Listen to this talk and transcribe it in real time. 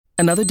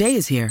Another day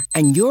is here,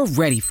 and you're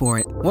ready for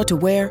it. What to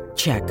wear?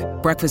 Check.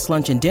 Breakfast,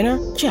 lunch, and dinner?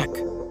 Check.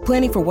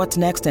 Planning for what's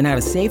next and how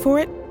to save for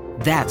it?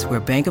 That's where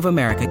Bank of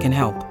America can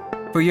help.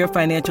 For your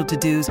financial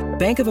to-dos,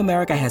 Bank of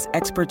America has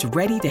experts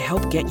ready to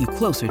help get you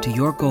closer to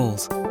your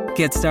goals.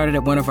 Get started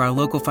at one of our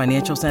local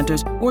financial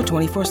centers or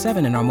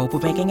 24/7 in our mobile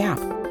banking app.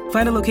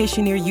 Find a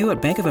location near you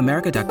at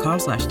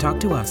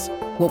bankofamerica.com/talktous.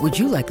 What would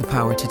you like the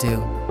power to do?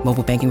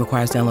 Mobile banking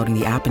requires downloading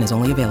the app and is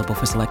only available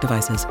for select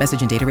devices.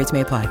 Message and data rates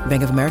may apply.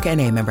 Bank of America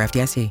N.A., member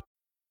FDIC.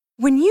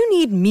 When you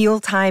need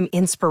mealtime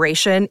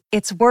inspiration,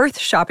 it's worth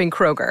shopping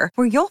Kroger,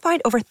 where you'll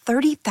find over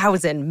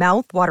 30,000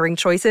 mouth-watering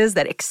choices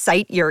that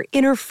excite your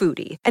inner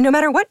foodie. And no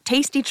matter what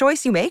tasty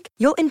choice you make,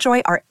 you'll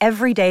enjoy our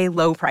everyday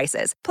low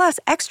prices, plus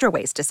extra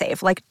ways to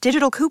save, like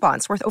digital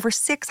coupons worth over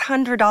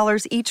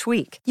 $600 each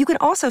week. You can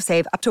also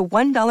save up to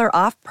 $1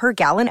 off per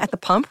gallon at the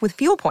pump with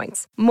fuel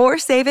points. More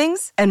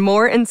savings and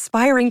more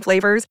inspiring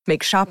flavors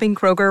make shopping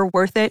Kroger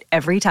worth it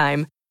every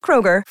time.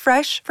 Kroger,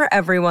 fresh for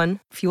everyone.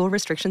 Fuel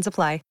restrictions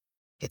apply.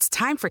 It's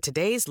time for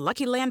today's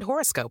Lucky Land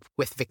horoscope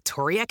with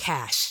Victoria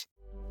Cash.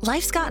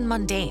 Life's gotten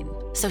mundane,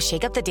 so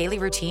shake up the daily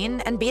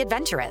routine and be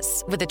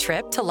adventurous with a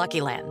trip to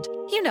Lucky Land.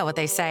 You know what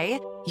they say,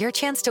 your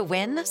chance to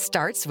win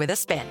starts with a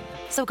spin.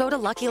 So go to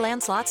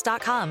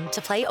LuckyLandSlots.com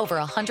to play over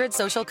 100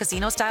 social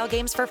casino-style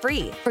games for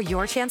free for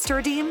your chance to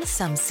redeem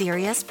some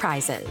serious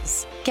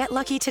prizes. Get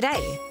lucky today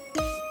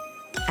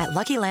at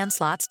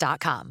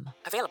LuckyLandSlots.com.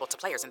 Available to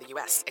players in the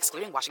U.S.,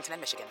 excluding Washington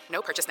and Michigan.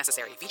 No purchase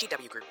necessary.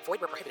 VGW Group. Void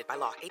where prohibited by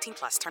law. 18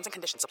 plus. Terms and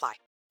conditions apply.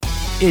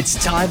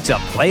 It's time to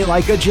Play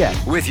Like a Jet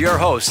with your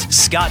host,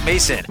 Scott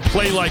Mason.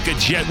 Play like a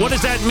Jet. What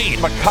does that mean?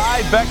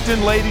 Mekhi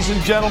Becton, ladies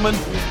and gentlemen.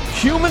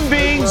 Human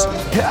beings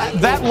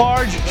that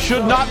large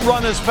should not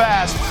run as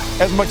fast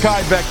as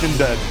Mekhi Becton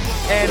did.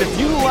 And if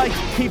you like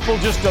people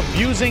just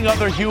abusing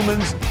other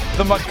humans,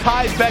 the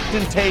Mekhi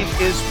Becton tape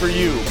is for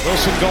you.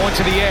 Wilson going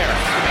to the air.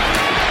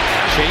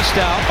 Chased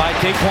out by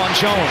Daquan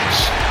Jones.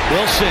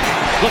 Wilson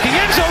looking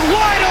end zone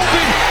wide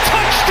open.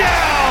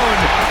 Touchdown!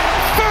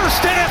 First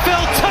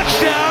NFL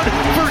touchdown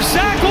for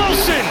Zach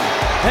Wilson.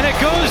 And it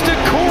goes to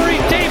Corey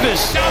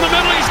Davis. Down the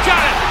middle, he's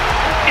got it.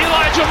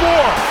 Elijah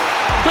Moore.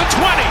 The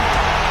 20,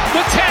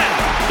 the 10,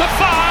 the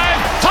 5.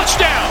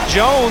 Touchdown!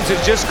 Jones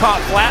had just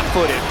caught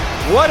flat-footed.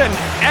 What an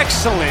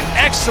excellent,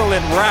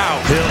 excellent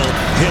route. Hill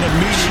hit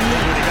immediately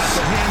when he got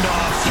the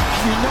handoff.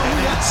 You know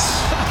that's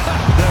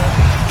the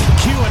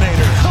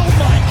Q-inator. Oh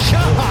my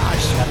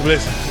gosh!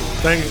 Listen,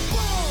 thank you.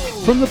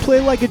 From the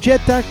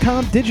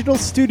PlayLikeAJet.com digital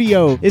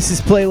studio, this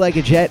is Play Like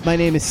a Jet. My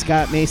name is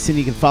Scott Mason.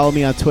 You can follow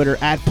me on Twitter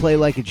at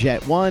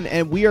PlayLikeAJet1,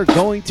 and we are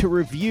going to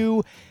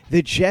review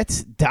the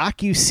Jets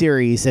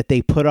docuseries that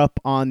they put up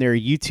on their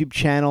YouTube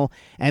channel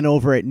and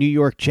over at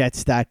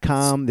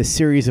NewYorkJets.com. The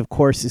series, of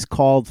course, is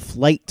called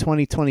Flight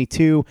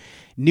 2022,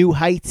 New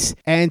Heights.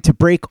 And to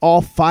break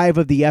all 5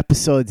 of the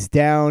episodes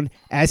down,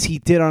 as he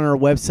did on our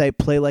website,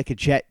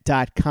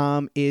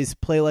 PlayLikeAJet.com, is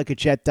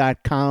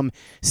PlayLikeAJet.com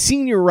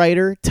senior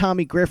writer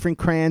Tommy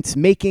Griffin-Krantz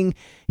making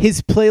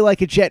his Play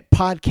Like a Jet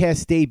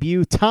podcast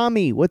debut.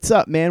 Tommy, what's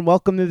up, man?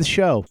 Welcome to the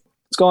show.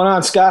 What's going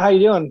on, Scott? How you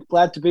doing?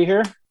 Glad to be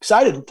here.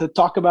 Excited to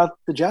talk about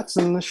the Jets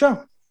and the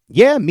show.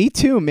 Yeah, me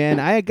too, man.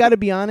 I got to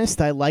be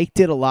honest, I liked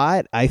it a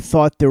lot. I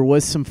thought there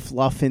was some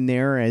fluff in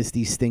there, as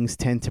these things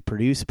tend to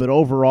produce, but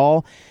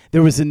overall,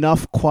 there was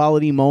enough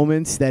quality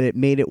moments that it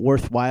made it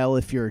worthwhile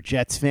if you're a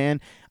Jets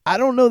fan. I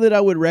don't know that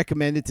I would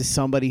recommend it to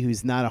somebody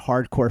who's not a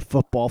hardcore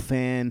football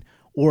fan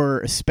or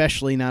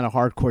especially not a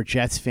hardcore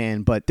Jets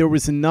fan, but there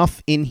was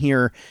enough in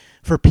here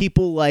for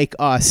people like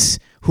us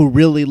who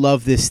really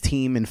love this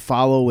team and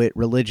follow it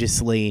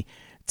religiously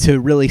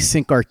to really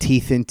sink our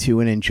teeth into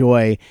and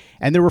enjoy.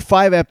 And there were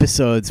 5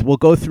 episodes. We'll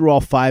go through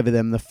all 5 of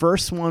them. The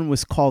first one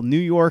was called New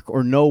York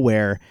or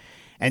Nowhere.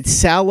 And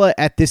Saleh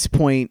at this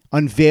point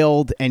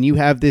unveiled, and you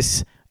have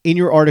this in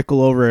your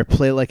article over at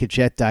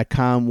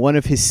PlayLikeAJet.com, one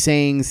of his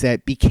sayings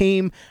that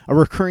became a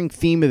recurring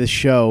theme of the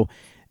show,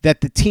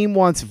 that the team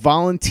wants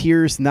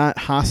volunteers, not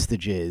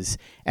hostages.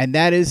 And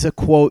that is a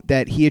quote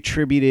that he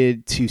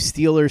attributed to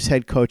Steelers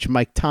head coach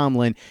Mike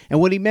Tomlin. And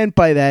what he meant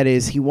by that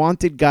is he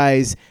wanted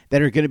guys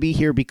that are going to be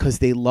here because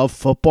they love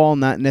football,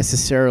 not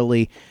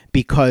necessarily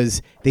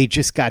because they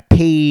just got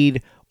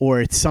paid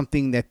or it's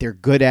something that they're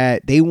good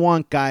at. They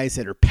want guys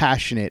that are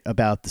passionate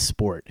about the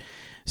sport.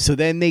 So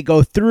then they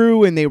go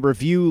through and they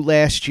review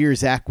last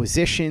year's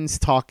acquisitions,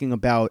 talking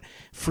about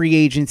free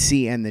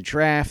agency and the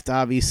draft.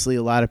 Obviously,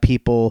 a lot of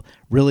people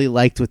really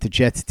liked what the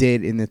Jets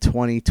did in the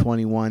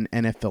 2021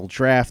 NFL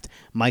draft.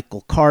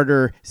 Michael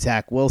Carter,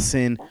 Zach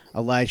Wilson,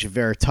 Elijah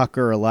Vera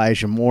Tucker,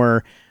 Elijah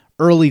Moore.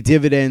 Early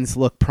dividends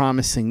look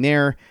promising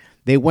there.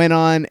 They went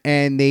on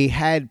and they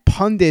had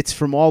pundits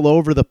from all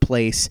over the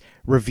place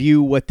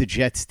review what the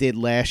Jets did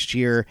last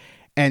year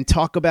and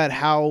talk about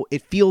how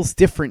it feels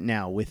different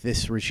now with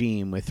this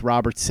regime, with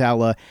Robert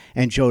Saleh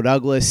and Joe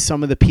Douglas.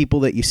 Some of the people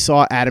that you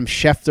saw, Adam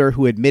Schefter,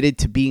 who admitted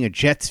to being a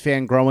Jets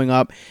fan growing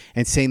up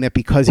and saying that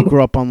because he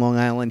grew up on Long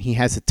Island, he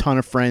has a ton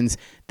of friends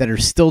that are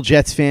still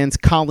Jets fans.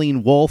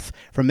 Colleen Wolfe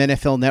from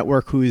NFL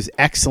Network, who is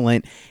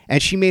excellent,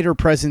 and she made her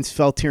presence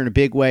felt here in a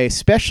big way,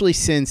 especially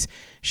since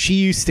she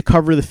used to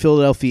cover the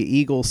Philadelphia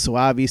Eagles, so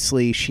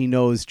obviously she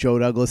knows Joe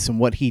Douglas and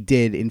what he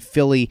did in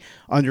Philly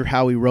under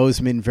Howie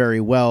Roseman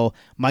very well.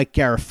 Mike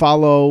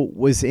Garafolo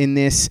was in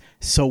this,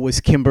 so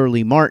was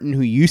Kimberly Martin,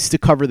 who used to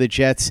cover the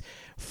Jets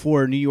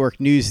for New York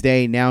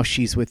Newsday. Now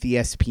she's with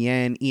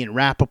ESPN. Ian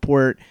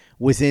Rappaport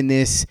was in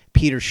this.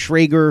 Peter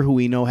Schrager, who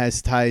we know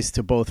has ties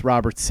to both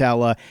Robert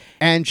Saleh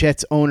and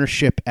Jets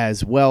ownership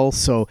as well.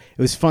 So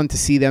it was fun to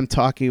see them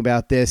talking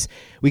about this.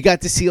 We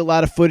got to see a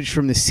lot of footage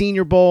from the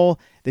Senior Bowl.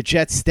 The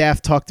Jets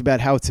staff talked about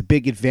how it's a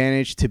big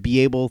advantage to be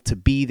able to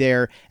be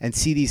there and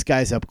see these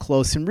guys up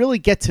close and really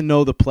get to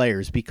know the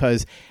players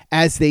because,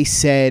 as they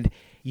said,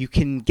 you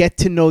can get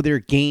to know their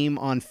game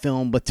on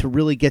film, but to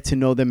really get to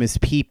know them as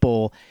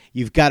people,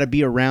 you've got to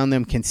be around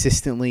them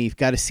consistently. You've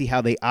got to see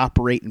how they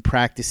operate and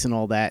practice and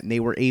all that, and they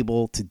were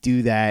able to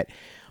do that.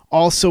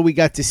 Also, we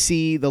got to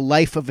see the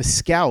life of a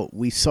scout.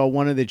 We saw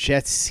one of the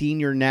Jets'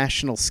 senior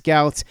national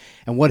scouts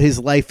and what his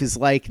life is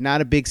like.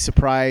 Not a big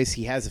surprise.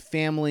 He has a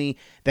family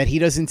that he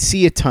doesn't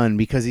see a ton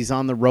because he's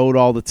on the road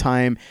all the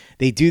time.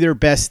 They do their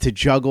best to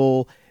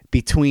juggle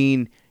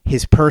between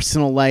his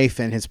personal life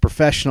and his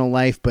professional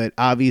life, but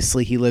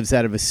obviously he lives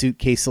out of a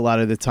suitcase a lot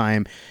of the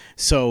time.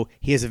 So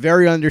he has a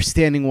very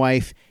understanding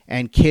wife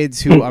and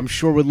kids who I'm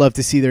sure would love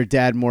to see their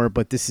dad more,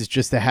 but this is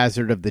just a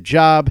hazard of the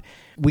job.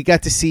 We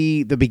got to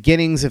see the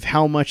beginnings of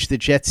how much the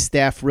Jets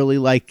staff really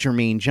liked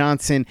Jermaine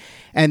Johnson,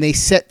 and they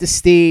set the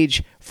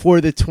stage for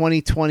the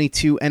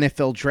 2022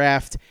 NFL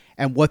Draft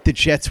and what the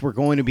Jets were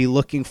going to be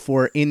looking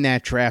for in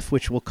that draft,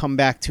 which we'll come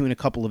back to in a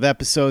couple of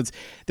episodes.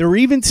 There were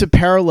even some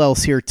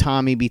parallels here,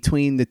 Tommy,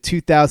 between the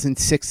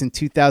 2006 and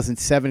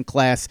 2007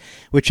 class,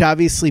 which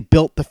obviously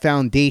built the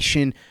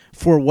foundation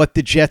for what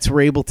the Jets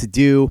were able to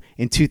do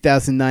in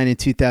 2009 and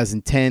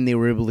 2010. They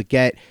were able to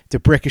get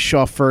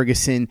DeBrickashaw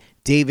Ferguson,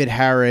 David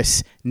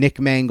Harris, Nick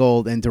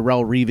Mangold, and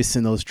Darrelle Revis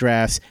in those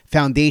drafts.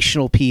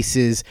 Foundational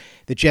pieces.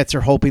 The Jets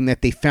are hoping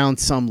that they found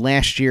some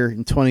last year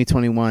in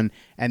 2021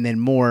 and then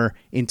more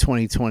in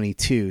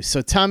 2022.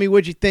 So, Tommy,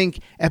 what'd you think?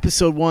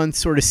 Episode 1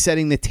 sort of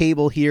setting the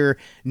table here,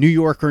 New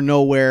York or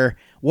nowhere.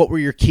 What were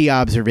your key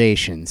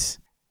observations?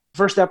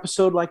 First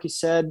episode, like you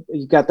said,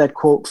 you got that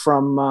quote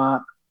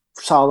from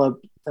Saleh,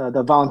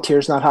 the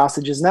volunteers, not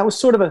hostages. And that was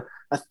sort of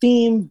a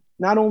theme,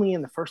 not only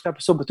in the first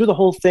episode, but through the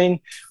whole thing,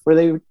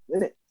 where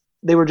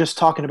they were just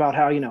talking about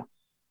how,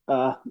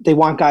 they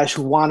want guys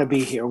who want to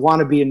be here, want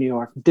to be in New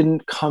York,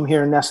 didn't come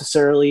here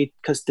necessarily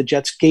because the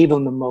Jets gave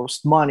them the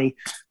most money,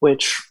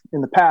 which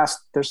in the past,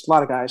 there's a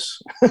lot of guys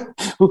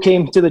who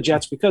came to the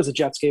Jets because the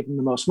Jets gave them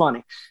the most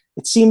money.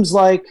 It seems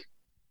like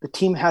the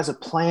team has a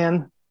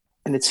plan,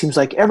 and it seems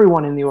like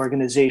everyone in the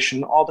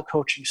organization, all the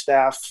coaching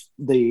staff,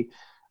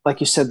 like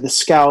you said, the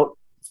scout,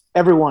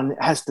 everyone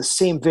has the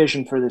same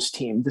vision for this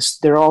team.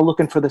 They're all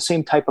looking for the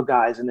same type of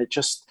guys, and it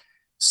just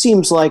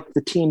seems like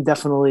the team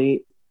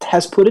definitely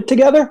has put it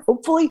together,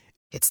 hopefully.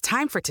 It's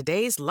time for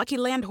today's Lucky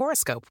Land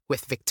horoscope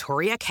with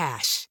Victoria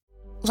Cash.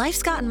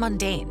 Life's gotten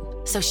mundane,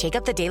 so shake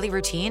up the daily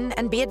routine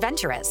and be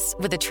adventurous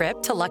with a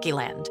trip to Lucky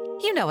Land.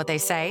 You know what they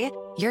say,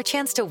 your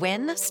chance to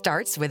win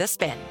starts with a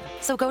spin.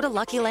 So go to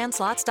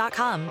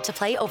LuckyLandSlots.com to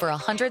play over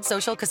 100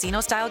 social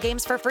casino-style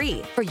games for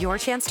free for your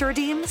chance to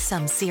redeem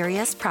some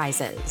serious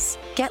prizes.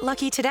 Get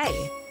lucky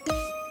today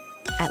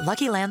at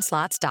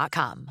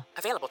LuckyLandSlots.com.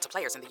 Available to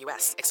players in the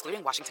U.S.,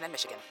 excluding Washington and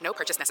Michigan. No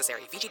purchase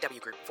necessary. VGW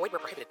Group. Void where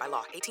prohibited by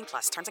law.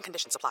 18+. Terms and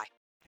conditions apply.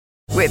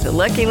 With the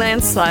Lucky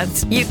Land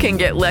Slots, you can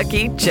get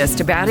lucky just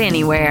about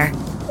anywhere.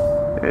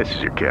 This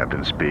is your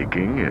captain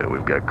speaking.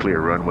 We've got clear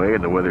runway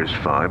and the weather's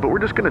fine, but we're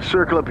just going to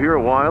circle up here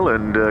a while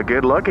and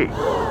get lucky.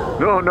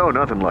 No,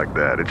 nothing like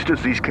that. It's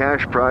just these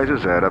cash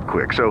prizes add up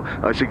quick. So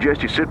I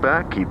suggest you sit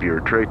back, keep your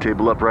tray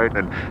table upright,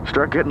 and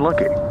start getting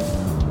lucky.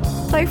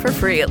 Play for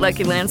free at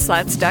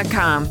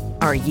LuckyLandSlots.com.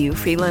 Are you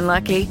feeling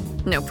lucky?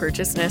 No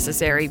purchase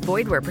necessary.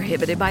 Void where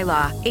prohibited by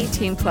law.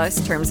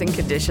 18+ terms and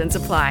conditions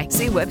apply.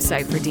 See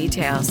website for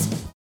details.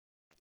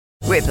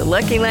 With the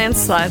Lucky Land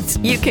Slots,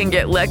 you can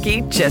get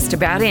lucky just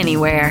about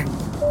anywhere.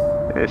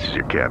 This is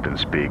your captain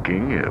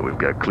speaking. We've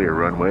got clear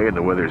runway and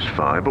the weather's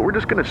fine, but we're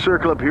just going to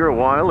circle up here a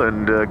while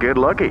and get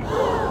lucky.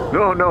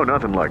 No,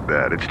 nothing like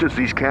that. It's just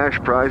these cash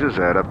prizes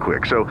add up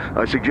quick. So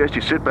I suggest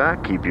you sit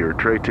back, keep your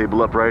tray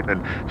table upright,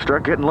 and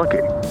start getting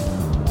lucky.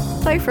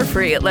 Play for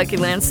free at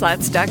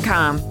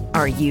LuckyLandSlots.com.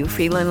 Are you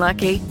feeling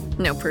lucky?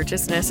 No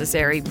purchase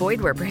necessary.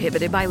 Void where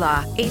prohibited by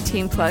law.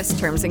 18+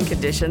 terms and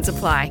conditions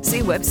apply. See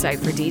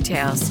website for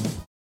details.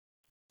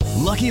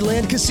 Lucky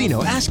Land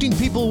Casino, asking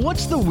people,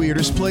 what's the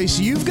weirdest place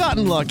you've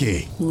gotten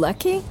lucky?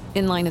 Lucky?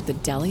 In line at the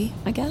deli,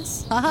 I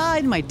guess? Aha,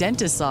 in my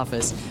dentist's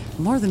office.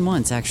 More than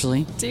once,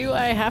 actually. Do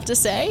I have to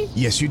say?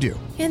 Yes, you do.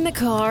 In the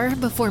car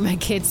before my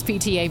kids'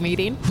 PTA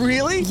meeting.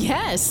 Really?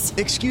 Yes.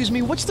 Excuse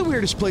me, what's the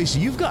weirdest place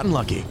you've gotten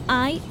lucky?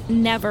 I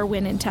never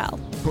win and tell.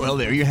 Well,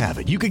 there you have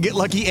it. You can get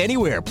lucky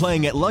anywhere,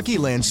 playing at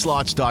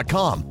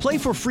LuckyLandSlots.com. Play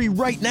for free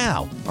right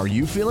now. Are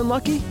you feeling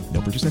lucky?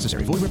 No purchase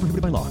necessary. Void where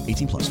prohibited by law.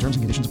 18+. Terms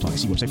and conditions apply.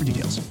 See website for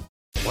details.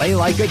 Play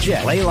like a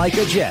Jet. Play like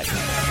a Jet.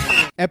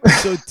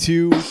 Episode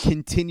 2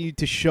 continued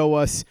to show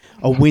us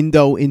a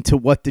window into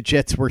what the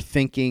Jets were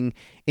thinking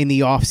in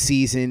the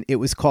offseason. It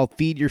was called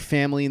Feed Your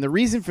Family, and the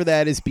reason for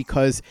that is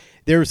because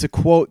there's a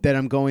quote that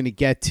I'm going to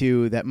get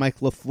to that Mike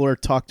LaFleur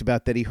talked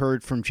about that he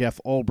heard from Jeff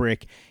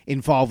Ulbrich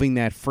involving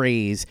that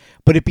phrase.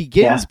 But it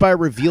begins by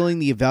revealing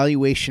the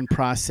evaluation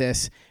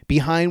process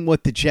behind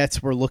what the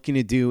Jets were looking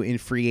to do in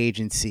free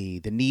agency,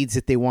 the needs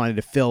that they wanted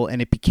to fill.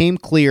 And it became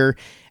clear,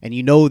 and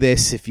you know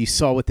this if you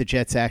saw what the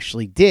Jets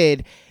actually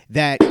did,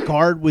 that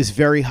guard was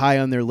very high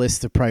on their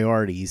list of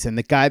priorities. And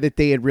the guy that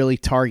they had really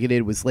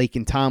targeted was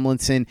Laken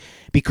Tomlinson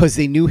because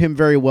they knew him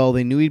very well.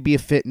 They knew he'd be a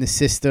fit in the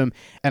system.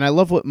 And I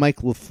love what Mike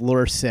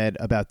LaFleur said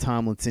about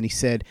Tomlinson. He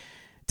said,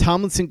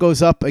 Tomlinson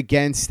goes up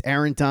against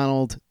Aaron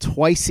Donald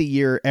twice a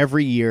year,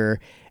 every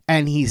year,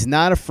 and he's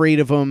not afraid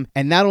of him.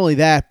 And not only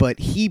that, but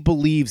he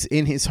believes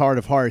in his heart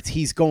of hearts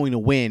he's going to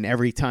win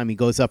every time he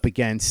goes up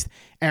against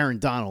Aaron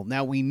Donald.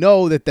 Now, we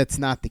know that that's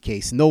not the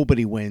case.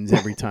 Nobody wins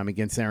every time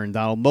against Aaron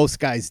Donald. Most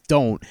guys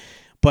don't.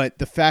 But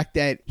the fact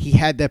that he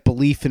had that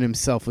belief in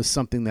himself was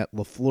something that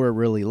LaFleur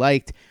really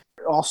liked.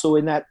 Also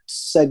in that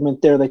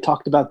segment there, they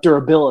talked about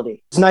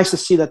durability. It's nice to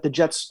see that the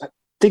Jets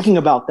thinking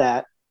about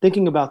that,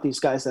 thinking about these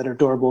guys that are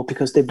durable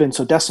because they've been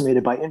so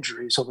decimated by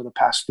injuries over the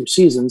past few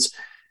seasons.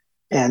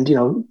 And, you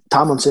know,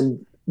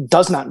 Tomlinson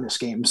does not miss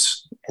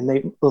games.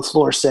 And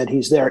LaFleur said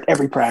he's there at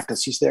every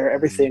practice. He's there,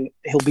 everything.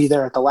 He'll be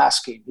there at the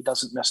last game. He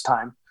doesn't miss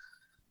time.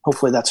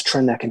 Hopefully that's a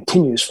trend that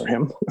continues for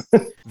him.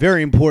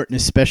 Very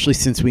important, especially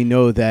since we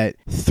know that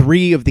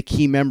 3 of the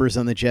key members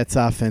on the Jets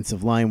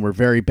offensive line were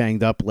very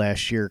banged up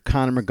last year.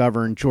 Connor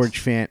McGovern, George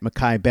Fant,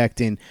 Mekhi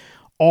Becton,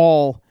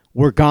 all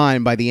were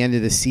gone by the end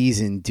of the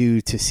season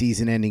due to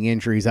season-ending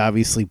injuries.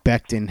 Obviously,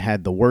 Becton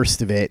had the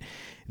worst of it.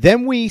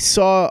 Then we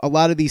saw a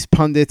lot of these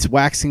pundits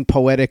waxing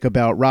poetic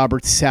about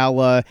Robert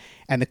Saleh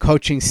and the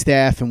coaching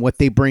staff and what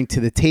they bring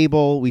to the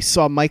table. We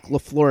saw Mike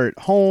LaFleur at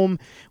home.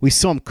 We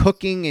saw him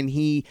cooking, and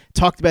he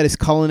talked about his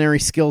culinary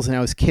skills and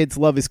how his kids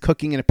love his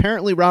cooking. And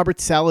apparently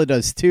Robert Saleh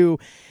does too.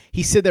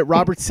 He said that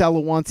Robert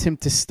Saleh wants him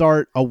to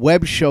start a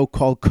web show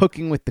called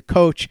Cooking with the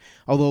Coach,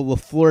 although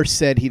LaFleur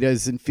said he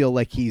doesn't feel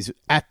like he's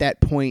at that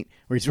point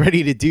where he's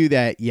ready to do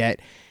that yet.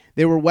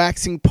 They were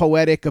waxing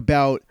poetic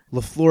about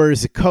LaFleur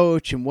as a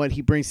coach and what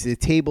he brings to the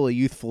table, a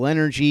youthful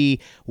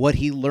energy, what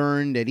he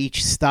learned at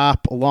each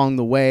stop along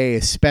the way,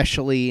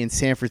 especially in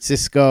San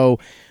Francisco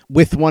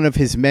with one of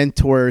his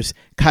mentors,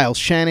 Kyle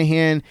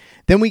Shanahan.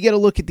 Then we get a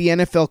look at the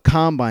NFL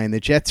Combine. The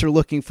Jets are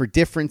looking for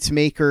difference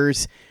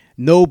makers.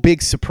 No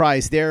big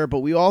surprise there, but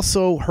we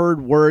also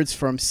heard words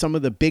from some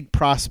of the big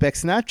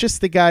prospects, not just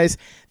the guys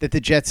that the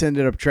Jets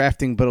ended up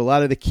drafting, but a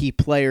lot of the key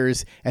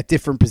players at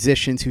different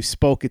positions who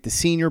spoke at the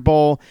Senior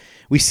Bowl.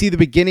 We see the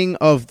beginning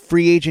of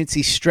free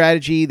agency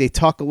strategy. They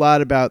talk a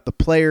lot about the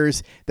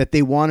players that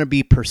they want to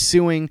be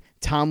pursuing.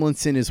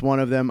 Tomlinson is one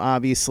of them,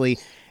 obviously.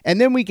 And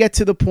then we get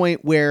to the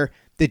point where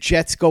the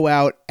Jets go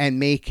out and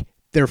make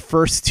their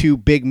first 2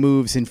 big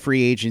moves in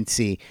free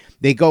agency.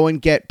 They go and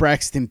get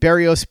Braxton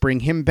Berrios, bring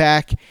him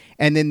back,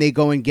 and then they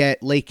go and get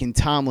Laken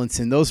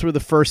Tomlinson. Those were the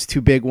first 2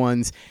 big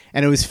ones,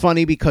 and it was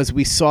funny because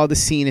we saw the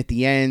scene at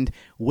the end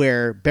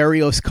where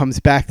Berrios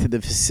comes back to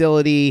the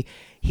facility.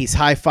 He's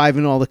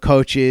high-fiving all the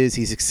coaches.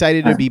 He's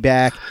excited to be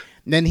back.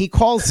 And then he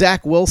calls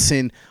Zach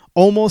Wilson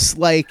almost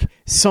like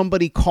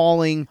somebody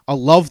calling a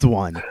loved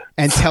one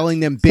and telling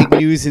them big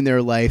news in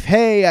their life.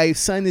 Hey, I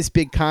signed this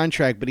big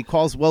contract. But he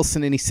calls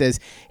Wilson and he says,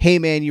 hey,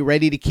 man, you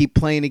ready to keep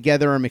playing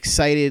together? I'm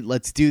excited.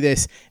 Let's do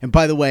this. And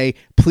by the way,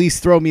 please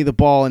throw me the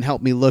ball and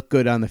help me look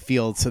good on the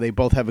field. So they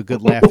both have a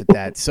good laugh at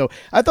that. So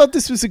I thought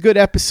this was a good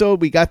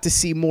episode. We got to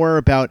see more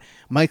about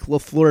Mike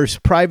LaFleur's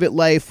private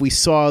life. We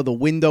saw the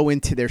window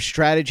into their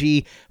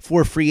strategy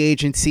for free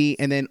agency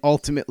and then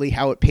ultimately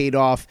how it paid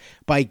off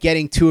by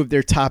getting 2 of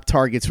their top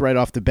targets right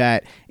off the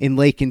bat in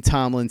Laken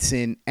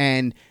Tomlinson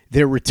and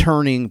they're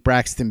returning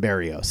Braxton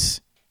Berrios.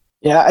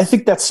 Yeah, I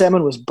think that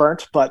salmon was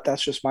burnt, but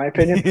that's just my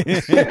opinion.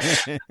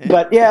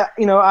 But yeah,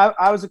 you know,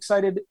 I was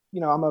excited.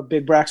 You know, I'm a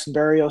big Braxton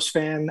Berrios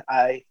fan.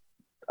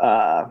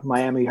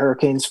 Miami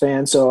Hurricanes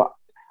fan. So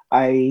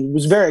I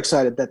was very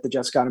excited that the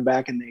Jets got him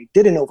back and they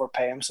didn't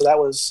overpay him. So that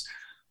was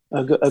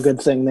a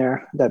good thing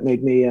there. That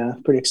made me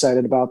pretty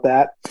excited about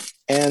that.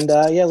 And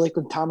yeah,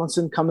 Laken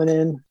Tomlinson coming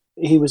in.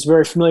 He was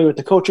very familiar with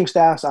the coaching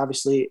staffs.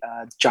 Obviously,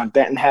 John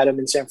Benton had him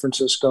in San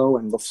Francisco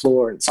and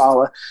LaFleur and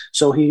Saleh.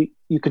 So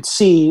you could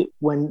see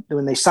when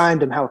they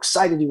signed him how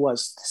excited he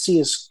was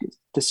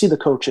to see the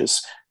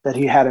coaches that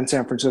he had in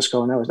San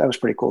Francisco, and that was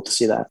pretty cool to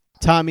see that.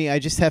 Tommy, I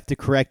just have to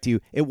correct you.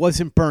 It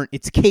wasn't burnt.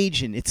 It's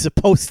Cajun. It's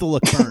supposed to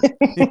look burnt.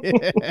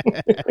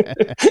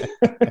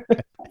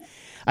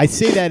 I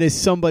say that as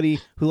somebody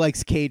who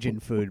likes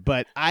Cajun food,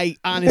 but I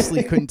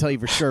honestly couldn't tell you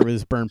for sure it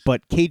was burnt,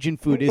 but Cajun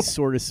food is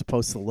sort of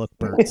supposed to look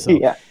burnt, so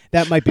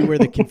that might be where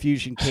the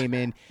confusion came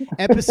in.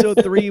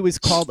 Episode 3 was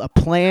called A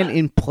Plan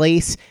in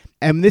Place,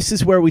 and this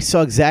is where we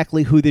saw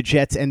exactly who the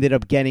Jets ended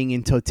up getting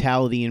in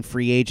totality in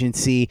free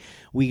agency.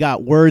 We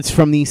got words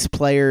from these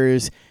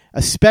players,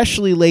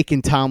 especially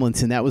Laken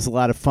Tomlinson. That was a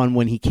lot of fun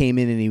when he came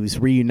in and he was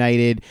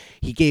reunited.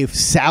 He gave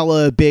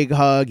Saleh a big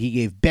hug. He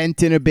gave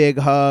Benton a big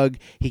hug.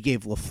 He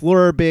gave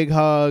LaFleur a big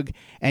hug.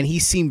 And he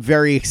seemed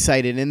very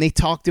excited. And they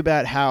talked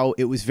about how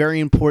it was very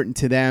important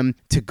to them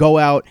to go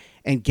out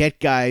and get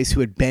guys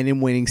who had been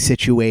in winning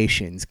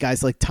situations.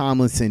 Guys like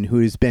Tomlinson, who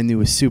has been to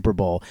a Super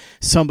Bowl.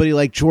 Somebody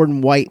like Jordan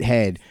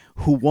Whitehead,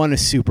 who won a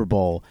Super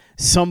Bowl.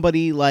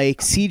 Somebody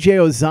like C.J.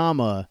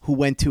 Uzomah, who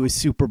went to a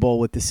Super Bowl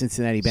with the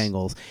Cincinnati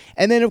Bengals.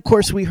 And then, of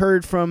course, we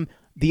heard from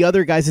the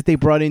other guys that they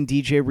brought in,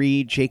 DJ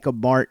Reed,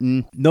 Jacob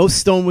Martin. No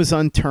stone was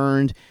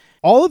unturned.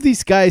 All of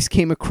these guys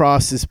came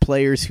across as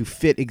players who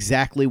fit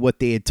exactly what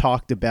they had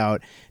talked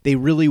about. They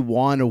really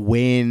want to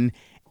win,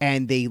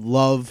 and they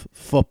love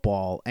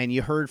football. And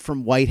you heard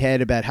from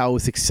Whitehead about how it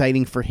was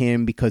exciting for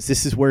him because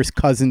this is where his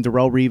cousin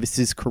Darrelle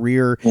Revis'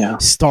 career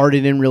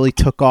started and really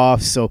took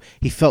off. So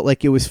he felt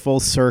like it was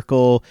full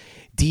circle.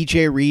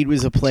 DJ Reed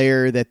was a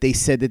player that they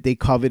said that they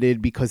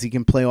coveted because he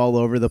can play all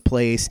over the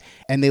place,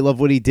 and they love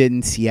what he did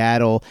in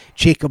Seattle.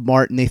 Jacob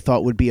Martin they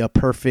thought would be a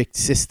perfect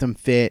system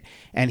fit,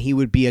 and he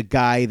would be a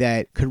guy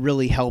that could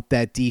really help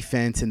that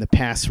defense and the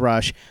pass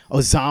rush.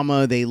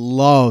 Uzomah, they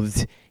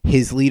loved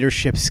his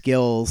leadership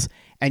skills.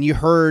 And you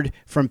heard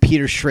from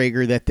Peter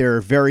Schrager that there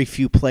are very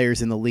few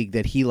players in the league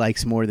that he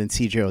likes more than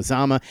C.J.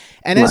 Uzomah.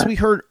 And as we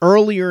heard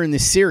earlier in the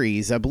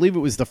series, I believe it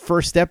was the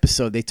first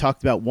episode, they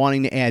talked about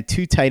wanting to add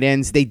 2 tight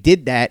ends. They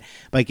did that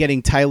by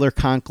getting Tyler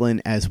Conklin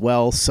as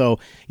well. So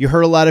you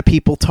heard a lot of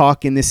people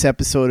talk in this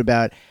episode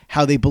about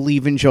how they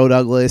believe in Joe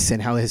Douglas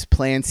and how his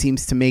plan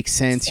seems to make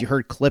sense. You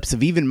heard clips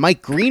of even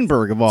Mike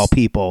Greenberg, of all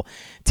people,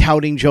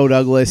 touting Joe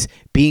Douglas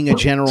being a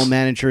general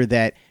manager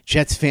that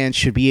Jets fans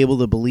should be able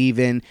to believe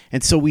in.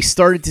 And so we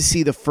started to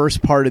see the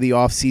first part of the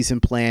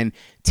offseason plan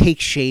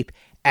take shape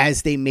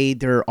as they made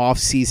their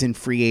offseason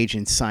free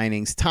agent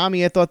signings.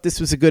 Tommy, I thought this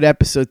was a good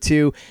episode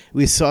too.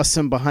 We saw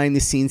some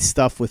behind-the-scenes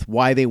stuff with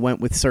why they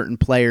went with certain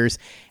players.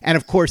 And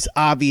of course,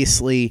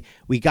 obviously,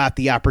 we got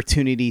the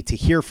opportunity to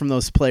hear from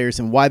those players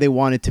and why they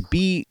wanted to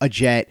be a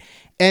Jet.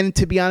 And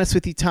to be honest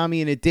with you,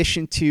 Tommy, in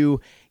addition to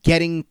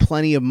getting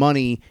plenty of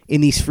money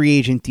in these free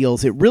agent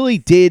deals, it really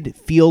did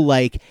feel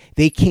like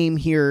they came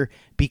here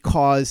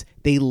because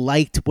they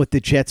liked what the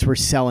Jets were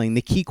selling.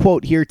 The key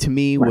quote here to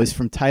me was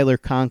from Tyler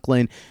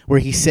Conklin, where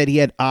he said he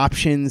had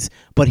options,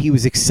 but he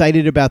was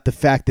excited about the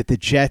fact that the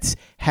Jets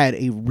had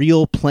a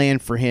real plan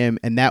for him,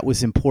 and that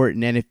was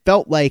important. And it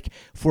felt like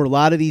for a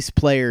lot of these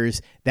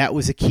players, that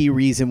was a key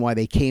reason why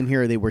they came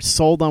here. They were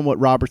sold on what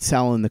Robert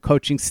Saleh and the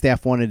coaching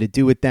staff wanted to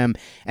do with them,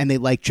 and they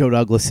liked Joe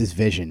Douglas's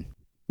vision.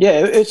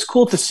 Yeah, it's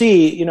cool to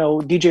see. You know,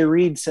 DJ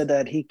Reed said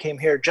that he came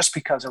here just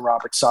because of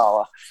Robert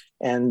Saleh.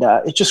 And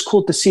it's just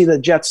cool to see the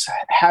Jets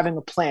having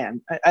a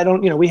plan. I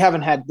don't, we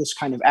haven't had this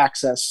kind of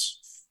access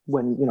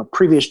when,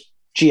 previous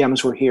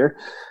GMs were here,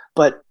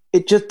 but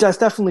it just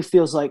definitely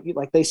feels like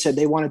they said,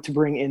 they wanted to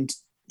bring in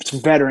some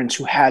veterans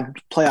who had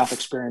playoff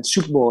experience,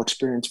 Super Bowl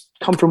experience,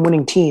 come from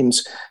winning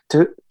teams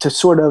to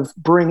sort of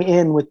bring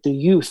in with the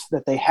youth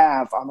that they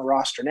have on the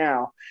roster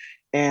now.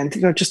 And,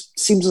 it just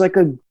seems like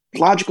a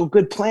logical,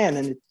 good plan.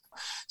 And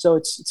so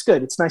it's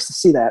good. It's nice to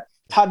see that.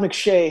 Todd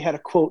McShay had a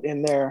quote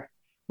in there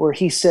where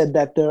he said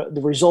that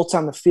the results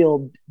on the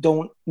field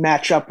don't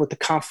match up with the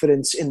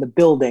confidence in the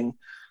building,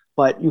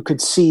 but you could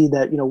see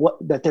that,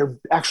 that they're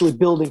actually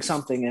building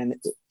something, and,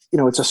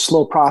 it's a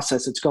slow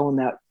process. It's going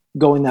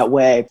that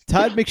way.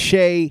 Todd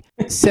McShay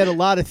said a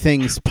lot of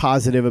things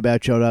positive about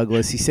Joe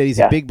Douglas. He said he's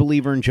a big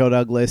believer in Joe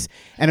Douglas,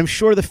 and I'm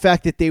sure the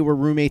fact that they were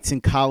roommates in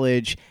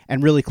college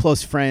and really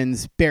close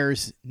friends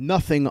bears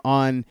nothing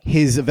on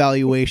his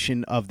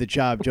evaluation of the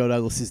job Joe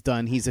Douglas has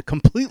done. He's a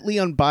completely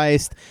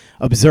unbiased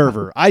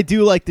observer. I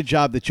do like the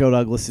job that Joe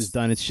Douglas has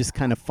done. It's just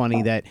kind of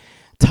funny that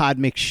Todd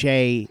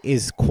McShay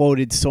is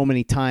quoted so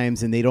many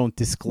times and they don't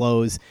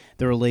disclose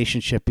the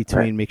relationship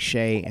between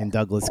McShay and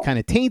Douglas. Kind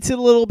of taints it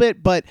a little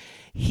bit, but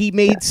he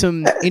made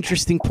some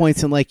interesting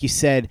points. And like you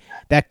said,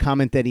 that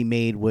comment that he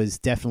made was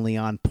definitely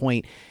on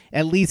point.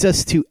 It leads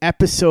us to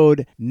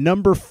episode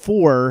number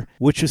 4,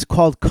 which was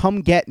called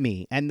Come Get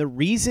Me. And the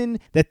reason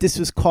that this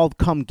was called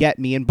Come Get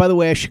Me, and by the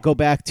way, I should go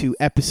back to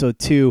episode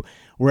 2,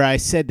 where I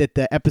said that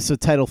the episode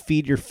title,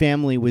 Feed Your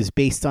Family, was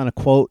based on a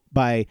quote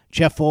by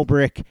Jeff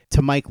Ulbrich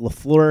to Mike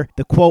LaFleur.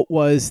 The quote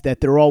was that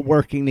they're all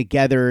working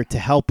together to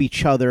help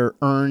each other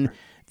earn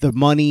the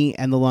money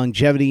and the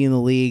longevity in the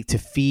league to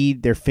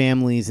feed their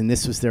families, and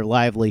this was their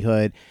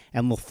livelihood.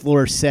 And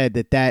LaFleur said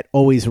that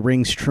always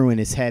rings true in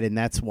his head, and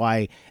that's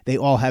why they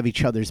all have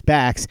each other's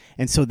backs.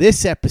 And so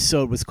this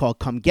episode was called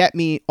Come Get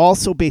Me,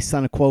 also based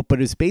on a quote, but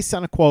it was based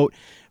on a quote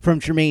from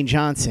Jermaine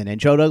Johnson. And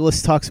Joe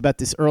Douglas talks about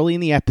this early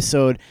in the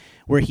episode,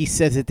 where he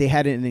says that they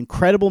had an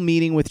incredible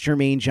meeting with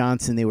Jermaine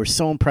Johnson. They were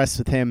so impressed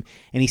with him.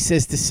 And he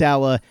says to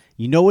Saleh,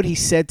 you know what he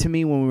said to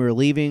me when we were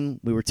leaving?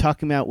 We were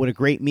talking about what a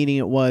great meeting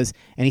it was.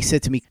 And he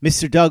said to me,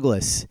 Mr.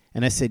 Douglas.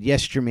 And I said,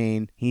 yes,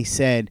 Jermaine. He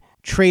said,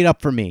 trade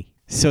up for me.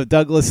 So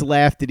Douglas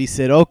laughed and he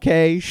said,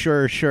 okay,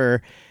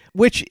 sure.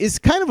 Which is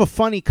kind of a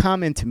funny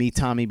comment to me,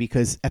 Tommy,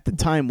 because at the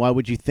time, why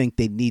would you think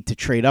they'd need to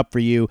trade up for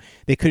you?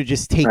 They could have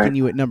just taken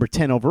you at number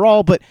 10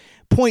 overall, but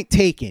point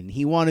taken.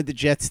 He wanted the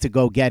Jets to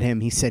go get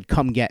him. He said,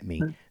 come get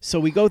me. So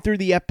we go through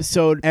the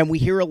episode, and we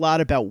hear a lot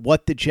about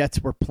what the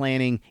Jets were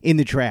planning in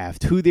the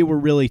draft, who they were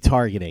really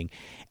targeting.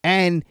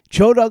 And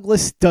Joe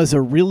Douglas does a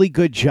really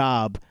good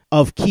job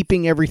of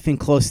keeping everything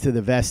close to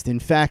the vest. In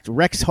fact,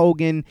 Rex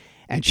Hogan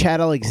and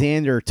Chad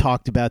Alexander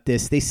talked about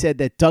this. They said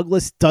that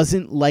Douglas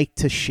doesn't like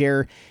to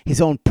share his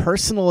own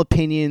personal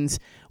opinions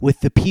with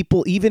the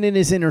people, even in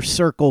his inner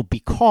circle,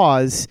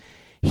 because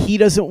he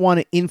doesn't want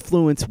to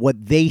influence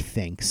what they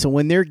think. So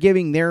when they're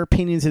giving their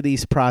opinions of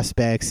these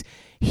prospects,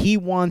 he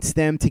wants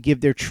them to give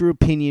their true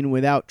opinion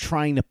without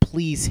trying to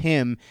please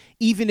him,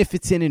 even if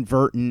it's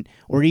inadvertent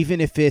or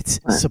even if it's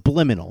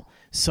subliminal.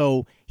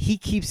 So he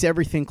keeps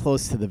everything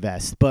close to the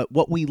vest. But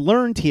what we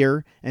learned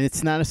here, and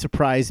it's not a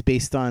surprise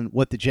based on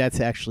what the Jets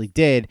actually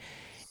did,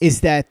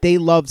 is that they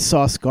loved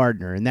Sauce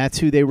Gardner, and that's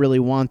who they really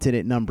wanted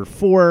at number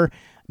 4.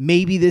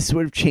 Maybe this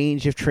would have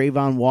changed if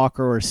Trayvon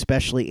Walker or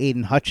especially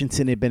Aiden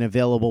Hutchinson had been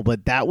available,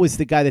 but that was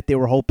the guy that they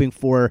were hoping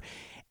for.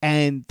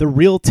 And the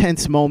real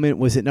tense moment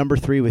was at number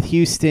 3 with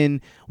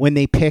Houston when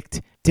they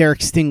picked Derek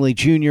Stingley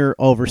Jr.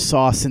 over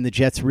Sauce, and the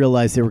Jets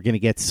realized they were going to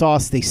get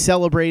Sauce. They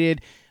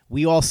celebrated.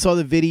 We all saw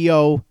the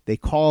video. They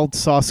called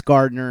Sauce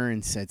Gardner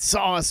and said,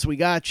 Sauce, we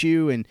got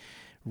you. And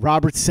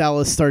Robert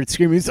Saleh started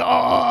screaming,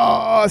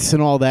 Sauce,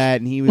 and all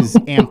that, and he was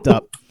amped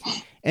up.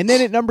 And then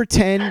at number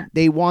 10,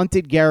 they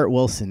wanted Garrett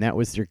Wilson. That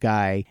was their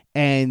guy.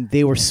 And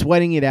they were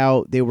sweating it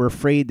out. They were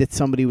afraid that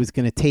somebody was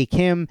going to take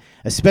him,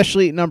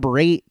 especially at number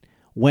 8.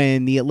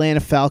 When the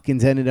Atlanta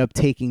Falcons ended up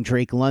taking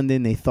Drake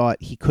London, they thought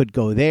he could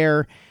go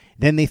there.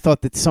 Then they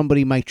thought that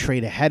somebody might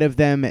trade ahead of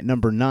them at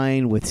number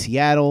 9 with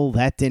Seattle.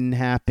 That didn't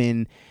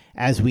happen.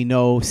 As we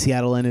know,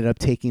 Seattle ended up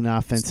taking the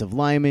offensive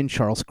lineman,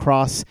 Charles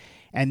Cross.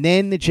 And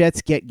then the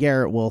Jets get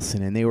Garrett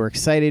Wilson, and they were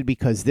excited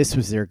because this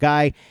was their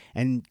guy.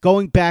 And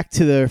going back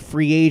to the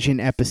free agent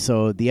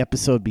episode, the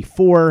episode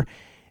before,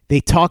 they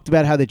talked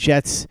about how the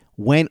Jets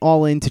went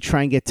all in to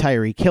try and get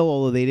Tyreek Hill,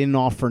 although they didn't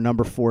offer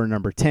number 4 and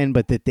number 10,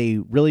 but that they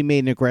really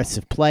made an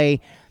aggressive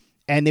play.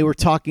 And they were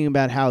talking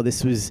about how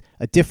this was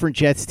a different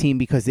Jets team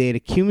because they had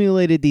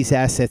accumulated these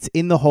assets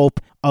in the hope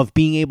of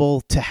being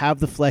able to have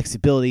the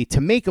flexibility to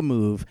make a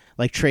move,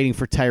 like trading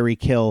for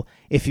Tyreek Hill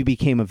if he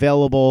became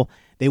available.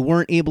 They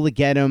weren't able to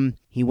get him.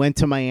 He went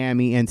to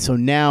Miami, and so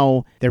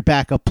now their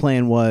backup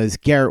plan was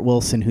Garrett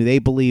Wilson, who they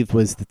believed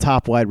was the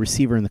top wide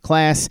receiver in the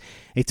class.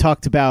 They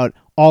talked about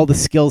all the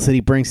skills that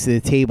he brings to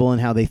the table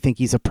and how they think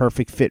he's a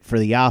perfect fit for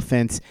the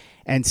offense.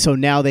 And so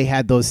now they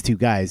had those two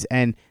guys.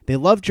 And they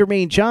loved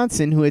Jermaine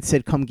Johnson, who had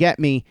said, come get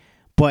me,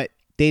 but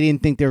they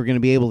didn't think they were going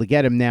to be able to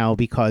get him now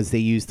because they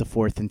used the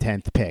 4th and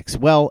 10th picks.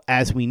 Well,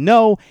 as we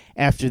know,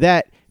 after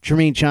that,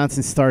 Jermaine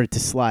Johnson started to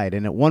slide.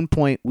 And at one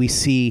point, we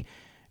see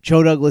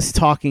Joe Douglas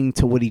talking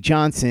to Woody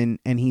Johnson,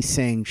 and he's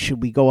saying,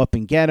 should we go up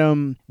and get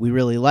him? We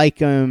really like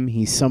him.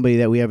 He's somebody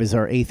that we have as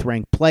our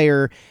 8th-ranked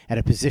player at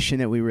a position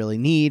that we really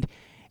need.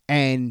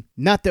 And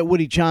not that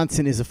Woody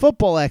Johnson is a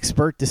football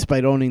expert,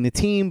 despite owning the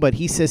team, but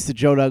he says to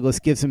Joe Douglas,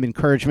 gives him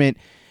encouragement,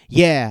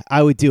 yeah,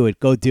 I would do it.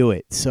 Go do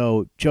it.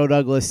 So Joe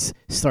Douglas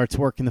starts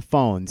working the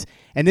phones.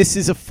 And this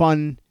is a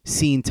fun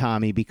scene,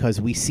 Tommy,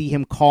 because we see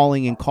him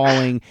calling and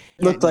calling.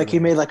 It looked like he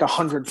made like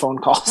 100 phone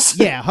calls.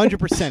 Yeah,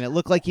 100%. It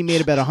looked like he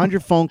made about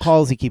 100 phone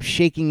calls. He keeps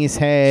shaking his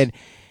head.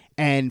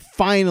 And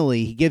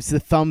finally, he gives the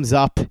thumbs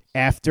up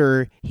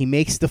after he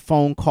makes the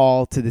phone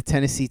call to the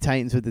Tennessee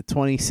Titans with the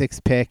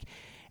 26th pick.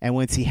 And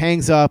once he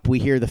hangs up, we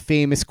hear the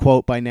famous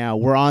quote by now,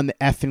 we're on the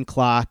effing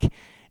clock.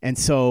 And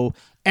so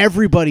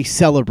everybody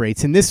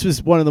celebrates. And this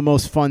was one of the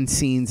most fun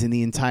scenes in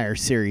the entire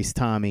series,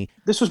 Tommy.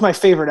 This was my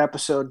favorite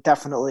episode,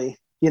 definitely.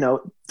 You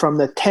know, from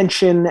the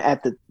tension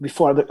at the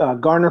before the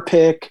Garner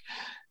pick,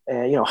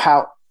 you know,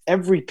 how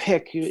every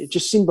pick, it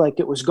just seemed like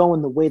it was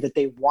going the way that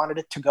they wanted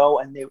it to go.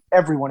 And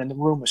everyone in the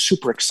room was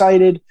super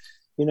excited.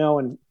 You know,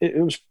 and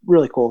it was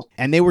really cool.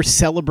 And they were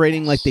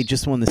celebrating like they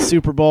just won the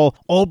Super Bowl.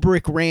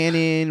 Ulbrich ran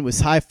in,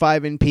 was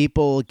high-fiving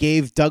people,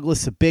 gave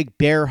Douglas a big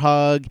bear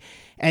hug,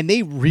 and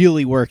they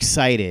really were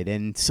excited.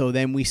 And so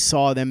then we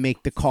saw them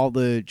make the call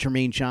to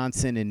Jermaine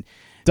Johnson, and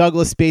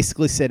Douglas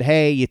basically said,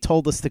 hey, you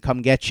told us to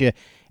come get you,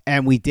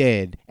 and we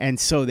did. And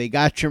so they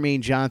got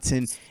Jermaine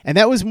Johnson, and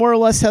that was more or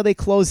less how they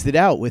closed it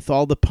out, with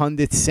all the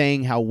pundits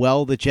saying how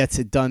well the Jets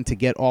had done to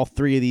get all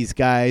 3 of these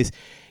guys.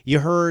 You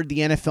heard the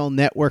NFL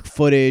Network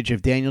footage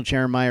of Daniel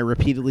Jeremiah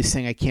repeatedly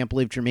saying, I can't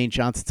believe Jermaine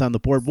Johnson's on the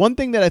board. One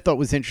thing that I thought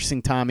was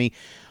interesting, Tommy,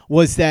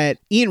 was that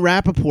Ian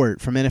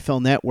Rappaport from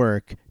NFL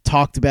Network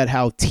talked about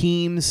how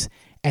teams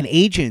and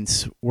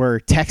agents were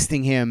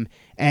texting him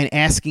and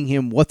asking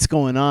him, what's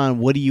going on?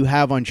 What do you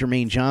have on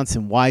Jermaine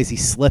Johnson? Why is he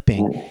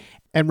slipping?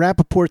 And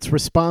Rappaport's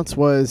response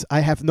was,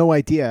 I have no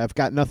idea. I've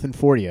got nothing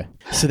for you.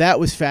 So that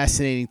was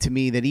fascinating to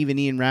me that even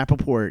Ian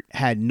Rappaport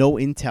had no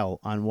intel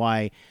on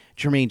why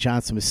Jermaine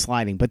Johnson was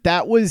sliding. But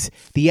that was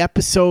the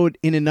episode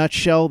in a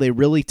nutshell. They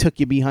really took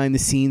you behind the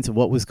scenes of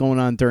what was going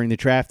on during the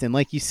draft. And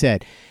like you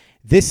said,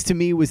 this to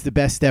me was the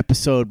best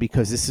episode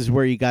because this is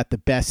where you got the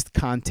best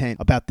content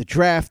about the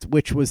draft,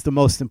 which was the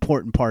most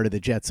important part of the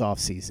Jets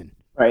offseason.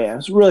 Right, yeah, it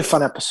was a really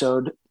fun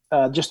episode.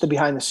 Just the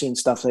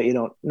behind-the-scenes stuff that you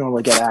don't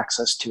normally get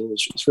access to.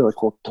 It's really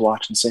cool to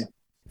watch and see.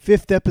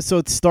 Fifth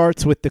episode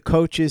starts with the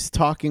coaches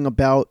talking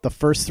about the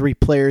first three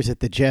players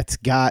that the Jets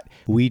got.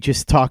 We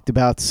just talked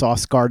about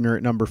Sauce Gardner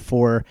at number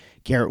 4,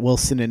 Garrett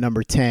Wilson at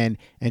number 10,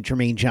 and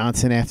Jermaine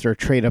Johnson after a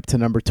trade up to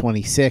number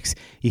 26.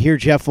 You hear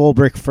Jeff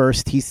Ulbrich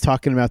first. He's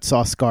talking about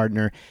Sauce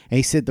Gardner, and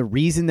he said the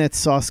reason that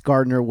Sauce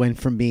Gardner went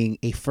from being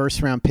a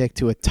first-round pick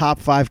to a top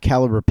 5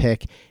 caliber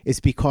pick is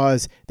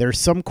because there are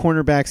some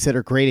cornerbacks that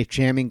are great at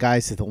jamming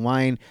guys to the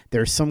line.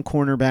 There are some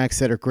cornerbacks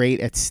that are great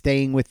at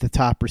staying with the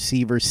top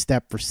receivers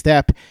step for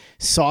step.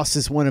 Sauce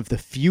is one of the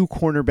few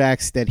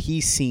cornerbacks that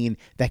he's seen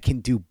that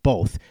can do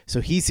both. So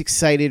he's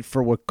excited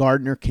for what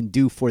Gardner can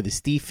do for this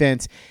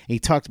defense. He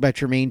talked about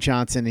Jermaine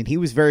Johnson, and he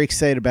was very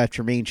excited about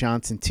Jermaine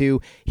Johnson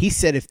too. He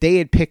said if they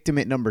had picked him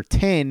at number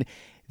 10,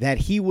 that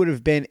he would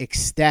have been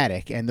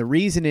ecstatic. And the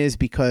reason is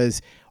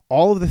because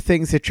all of the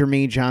things that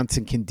Jermaine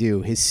Johnson can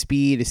do, his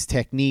speed, his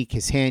technique,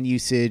 his hand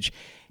usage,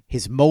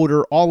 his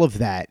motor, all of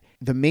that,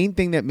 the main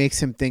thing that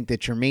makes him think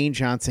that Jermaine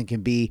Johnson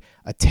can be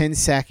a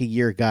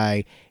 10-sack-a-year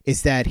guy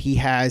is that he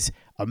has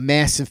a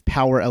massive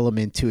power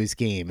element to his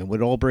game. And what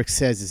Ulbrich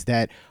says is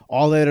that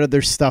all that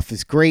other stuff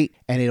is great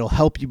and it'll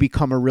help you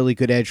become a really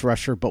good edge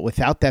rusher, but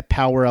without that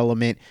power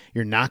element,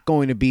 you're not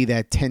going to be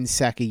that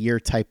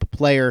 10-sack-a-year type of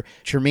player.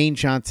 Jermaine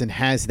Johnson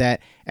has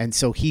that, and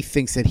so he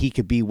thinks that he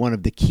could be one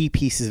of the key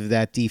pieces of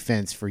that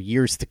defense for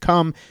years to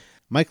come.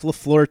 Mike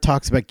LaFleur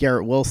talks about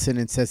Garrett Wilson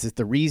and says that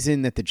the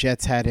reason that the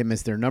Jets had him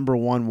as their number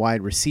 1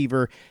 wide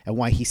receiver and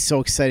why he's so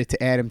excited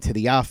to add him to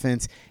the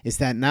offense is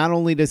that not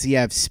only does he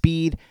have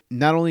speed,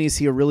 not only is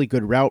he a really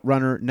good route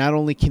runner, not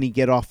only can he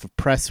get off of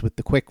press with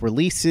the quick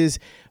releases,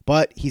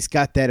 but he's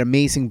got that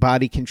amazing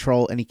body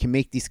control and he can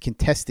make these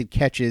contested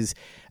catches,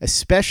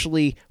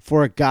 especially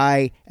for a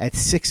guy at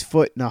 6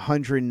 foot and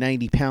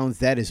 190 pounds.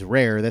 That is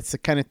rare. That's the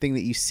kind of thing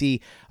that you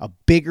see a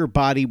bigger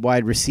body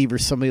wide receiver,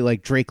 somebody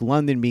like Drake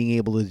London, being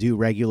able to do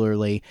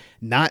regularly,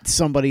 not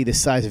somebody the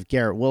size of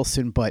Garrett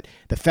Wilson, but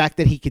the fact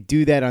that he could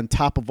do that on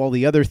top of all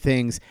the other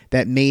things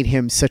that made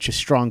him such a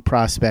strong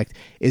prospect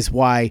is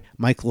why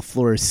Mike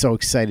LaFleur is so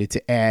excited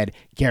to add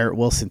Garrett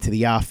Wilson to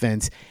the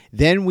offense.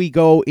 Then we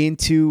go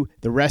into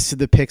the rest of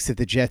the picks that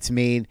the Jets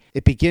made.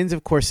 It begins,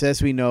 of course,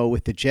 as we know,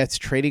 with the Jets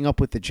trading up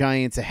with the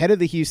Giants ahead of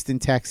the Houston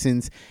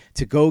Texans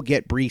to go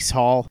get Breece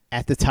Hall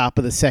at the top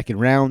of the second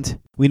round.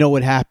 We know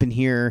what happened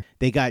here.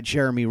 They got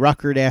Jeremy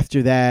Ruckert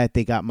after that.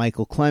 They got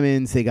Michael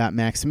Clemens. They got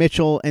Max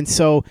Mitchell. And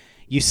so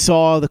you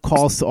saw the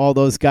calls to all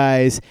those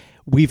guys.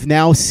 We've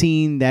now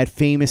seen that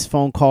famous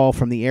phone call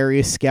from the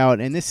area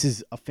scout, and this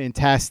is a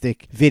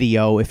fantastic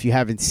video if you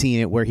haven't seen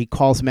it, where he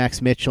calls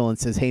Max Mitchell and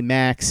says, "Hey,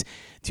 Max,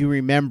 do you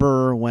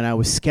remember when I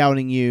was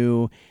scouting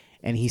you?"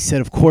 And he said,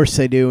 "Of course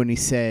I do." And he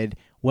said,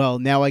 "Well,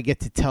 now I get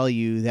to tell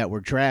you that we're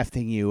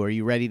drafting you. Are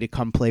you ready to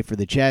come play for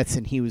the Jets?"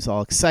 And he was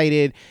all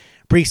excited.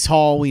 Breece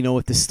Hall, we know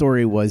what the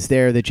story was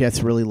there. The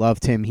Jets really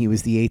loved him. He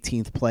was the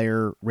 18th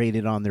player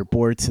rated on their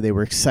board, so they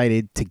were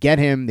excited to get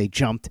him. They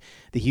jumped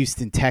the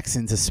Houston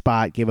Texans a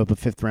spot, gave up a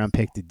 5th-round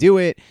pick to do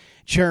it.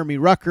 Jeremy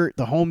Ruckert,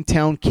 the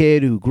hometown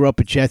kid who grew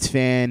up a Jets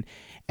fan.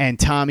 And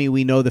Tommy,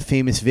 we know the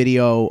famous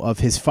video of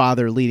his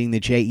father leading the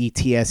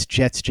JETS,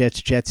 Jets,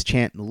 Jets, Jets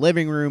chant in the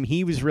living room.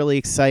 He was really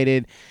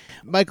excited.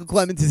 Michael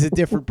Clemens is a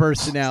different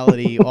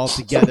personality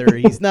altogether.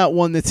 He's not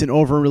one that's an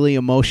overly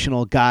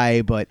emotional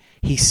guy, but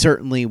he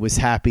certainly was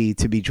happy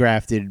to be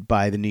drafted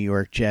by the New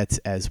York Jets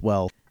as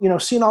well. You know,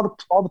 seeing all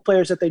the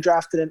players that they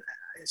drafted, and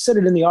I said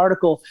it in the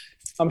article,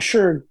 I'm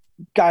sure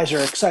guys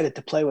are excited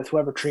to play with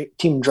whoever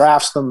team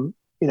drafts them.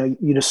 You know,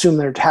 you'd assume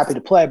they're happy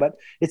to play, but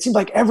it seems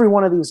like every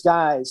one of these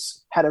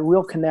guys had a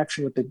real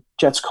connection with the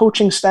Jets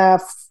coaching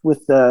staff,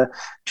 with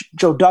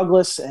Joe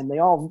Douglas, and they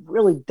all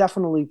really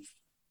definitely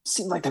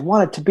seemed like they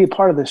wanted to be a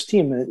part of this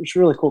team. It was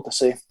really cool to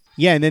see.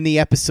 Yeah, and then the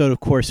episode, of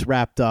course,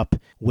 wrapped up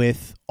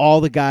with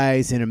all the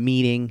guys in a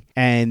meeting,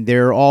 and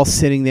they're all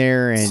sitting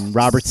there, and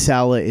Robert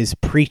Saleh is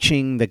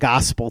preaching the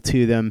gospel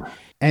to them.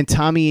 And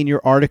Tommy, in your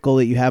article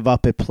that you have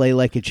up at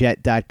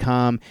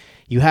playlikeajet.com,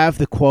 you have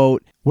the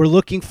quote, "We're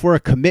looking for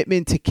a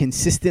commitment to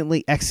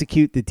consistently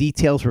execute the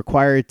details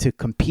required to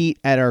compete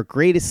at our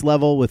greatest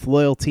level with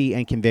loyalty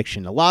and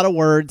conviction." A lot of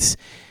words,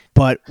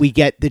 but we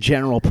get the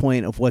general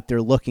point of what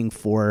they're looking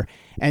for.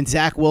 And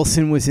Zach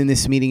Wilson was in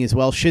this meeting as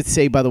well. Should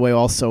say, by the way,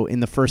 also in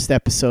the first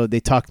episode, they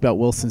talked about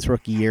Wilson's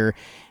rookie year.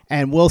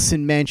 And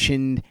Wilson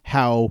mentioned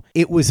how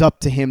it was up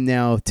to him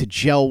now to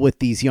gel with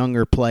these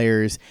younger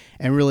players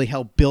and really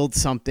help build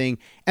something.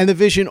 And the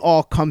vision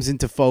all comes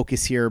into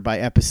focus here by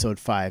episode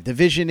 5. The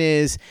vision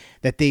is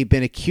that they've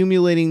been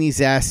accumulating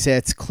these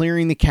assets,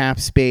 clearing the cap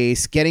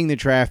space, getting the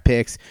draft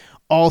picks,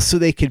 all so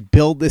they could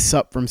build this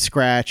up from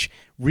scratch,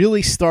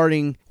 really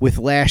starting with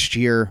last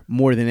year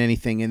more than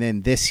anything, and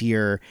then this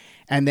year,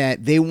 and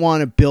that they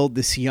want to build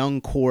this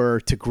young core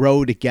to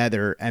grow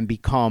together and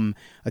become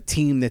a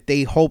team that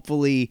they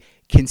hopefully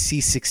can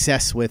see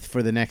success with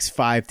for the next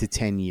 5 to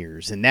 10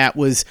 years. And that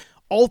was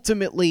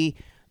ultimately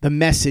the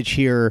message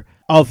here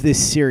of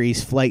this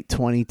series, Flight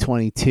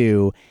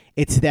 2022.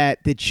 It's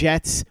that the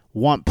Jets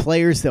want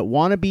players that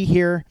want to be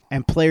here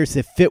and players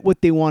that fit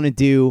what they want to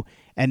do,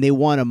 and they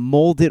want to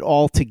mold it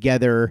all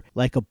together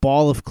like a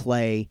ball of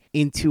clay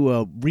into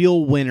a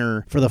real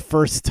winner for the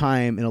first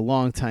time in a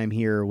long time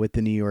here with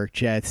the New York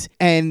Jets.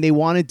 And they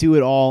want to do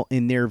it all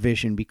in their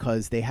vision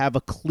because they have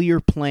a clear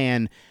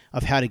plan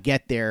of how to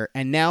get there.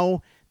 And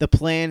now the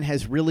plan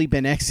has really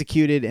been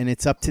executed, and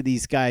it's up to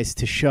these guys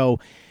to show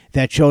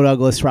that Joe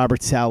Douglas,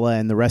 Robert Saleh,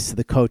 and the rest of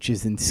the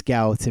coaches and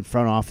scouts and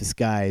front office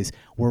guys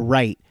were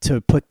right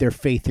to put their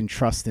faith and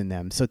trust in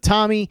them. So,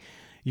 Tommy,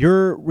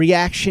 your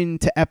reaction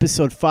to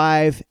episode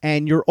 5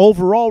 and your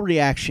overall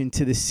reaction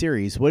to this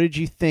series, what did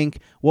you think?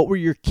 What were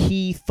your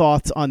key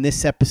thoughts on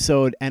this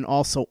episode and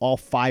also all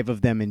 5 of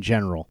them in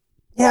general?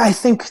 Yeah, I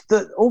think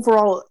the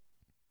overall,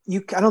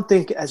 I don't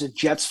think as a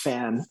Jets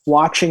fan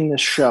watching this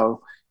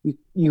show,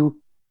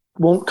 you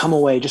won't come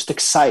away just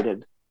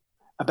excited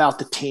about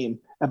the team,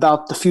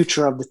 about the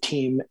future of the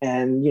team,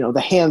 and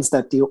the hands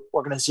that the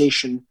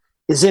organization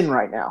is in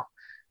right now.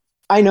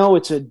 I know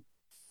it's a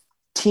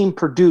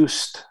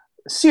team-produced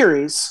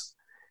series,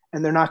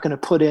 and they're not going to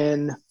put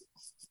in,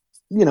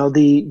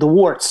 the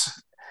warts.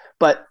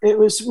 But it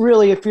was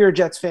really, if you're a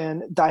Jets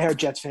fan, diehard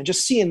Jets fan,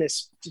 just seeing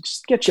this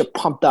just gets you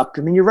pumped up.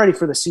 I mean, you're ready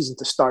for the season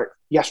to start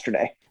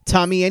yesterday.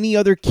 Tommy, any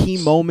other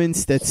key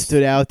moments that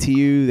stood out to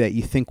you that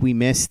you think we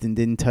missed and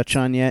didn't touch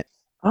on yet?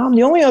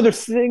 The only other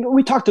thing,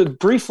 we talked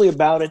briefly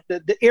about it,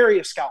 the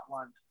area scout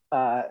one.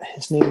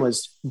 His name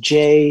was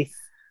Jay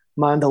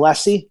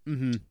Mondolesi,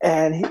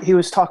 and he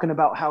was talking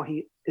about how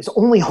he is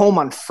only home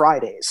on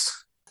Fridays.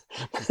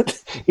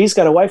 He's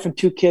got a wife and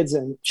 2 kids,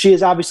 and she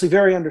is obviously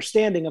very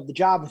understanding of the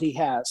job that he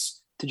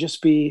has. To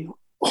just be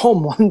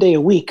home 1 day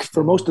a week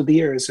for most of the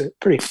year is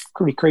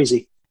pretty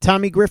crazy.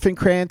 Tommy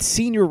Griffin-Krantz,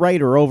 senior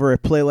writer over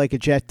at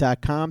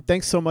PlayLikeAJet.com.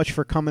 Thanks so much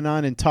for coming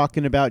on and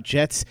talking about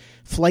Jets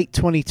Flight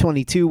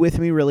 2022 with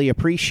me. Really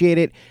appreciate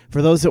it.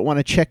 For those that want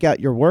to check out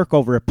your work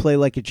over at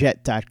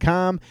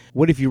PlayLikeAJet.com,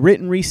 what have you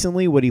written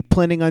recently? What are you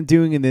planning on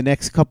doing in the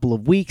next couple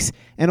of weeks?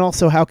 And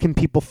also, how can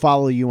people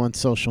follow you on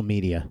social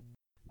media?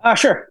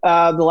 Sure.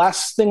 The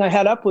last thing I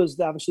had up was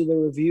obviously the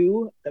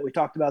review that we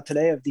talked about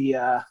today of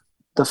the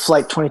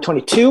Flight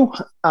 2022.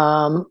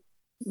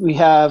 We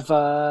have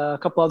a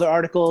couple other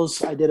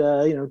articles. I did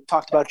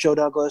talked about Joe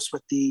Douglas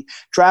with the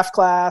draft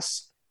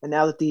class. And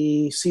now that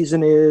the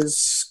season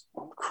is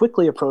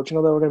quickly approaching,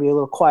 although we're going to be a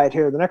little quiet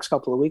here the next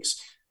couple of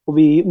weeks, we'll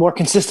be more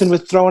consistent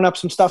with throwing up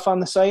some stuff on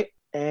the site.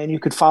 And you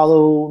could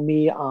follow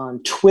me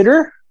on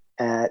Twitter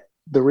at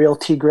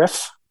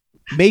TheRealTGriff.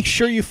 Make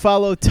sure you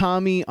follow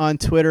Tommy on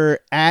Twitter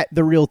at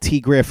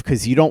TheRealTGriff,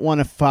 because you don't want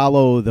to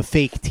follow the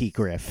fake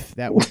T-Griff.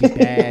 That would be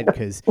bad,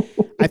 because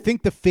I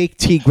think the fake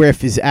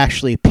T-Griff is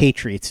actually a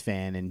Patriots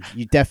fan, and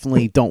you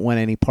definitely don't want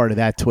any part of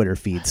that Twitter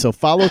feed. So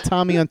follow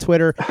Tommy on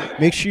Twitter.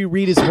 Make sure you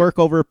read his work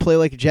over at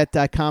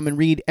PlayLikeAJet.com and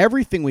read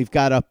everything we've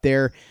got up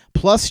there.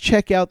 Plus,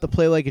 check out the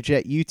Play Like a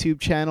Jet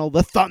YouTube channel.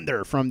 The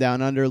Thunder from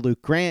Down Under,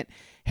 Luke Grant,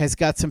 has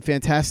got some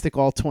fantastic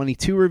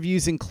All-22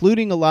 reviews,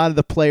 including a lot of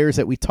the players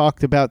that we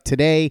talked about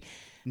today.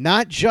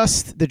 Not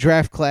just the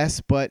draft class,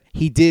 but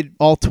he did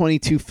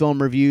All-22 film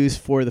reviews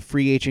for the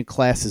free agent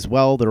class as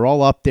well. They're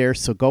all up there,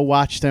 so go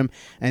watch them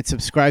and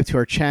subscribe to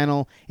our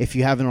channel. If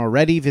you haven't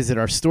already, visit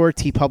our store,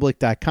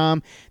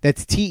 teepublic.com.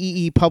 That's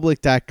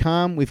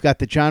teepublic.com. We've got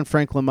the John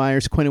Franklin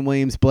Myers, Quinnen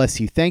Williams, Bless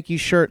You, Thank You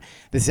shirt,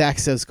 the Zach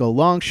Says Go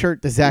Long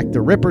shirt, the Zach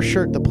the Ripper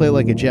shirt, the Play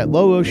Like a Jet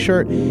logo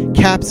shirt,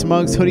 caps,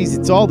 mugs, hoodies.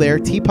 It's all there,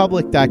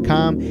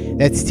 teepublic.com.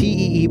 That's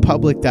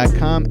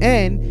teepublic.com.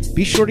 And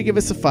be sure to give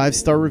us a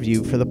 5-star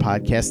review for the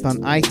podcast on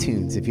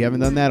iTunes if you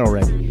haven't done that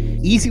already.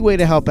 Easy way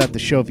to help out the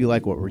show if you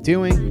like what we're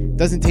doing.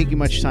 Doesn't take you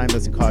much time,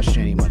 doesn't cost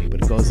you any money,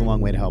 but it goes a long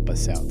way to help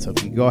us out. So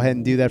if you go ahead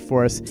and do that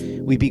for us,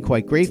 we'd be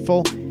quite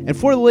grateful. And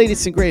for the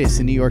latest and greatest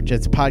in New York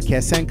Jets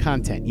podcasts and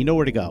content, you know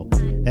where to go.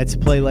 That's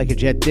Play Like a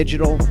Jet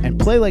Digital and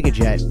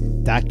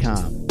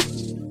PlayLikeAJet.com.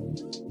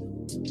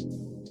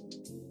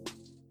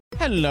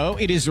 Hello,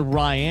 it is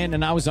Ryan,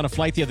 and I was on a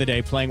flight the other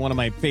day playing one of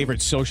my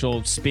favorite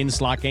social spin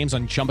slot games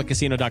on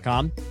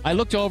ChumbaCasino.com. I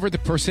looked over at the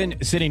person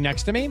sitting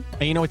next to me,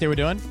 and you know what they were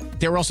doing?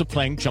 They were also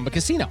playing Chumba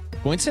Casino.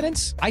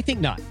 Coincidence? I think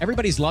not.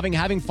 Everybody's loving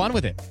having fun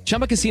with it.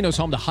 Chumba Casino is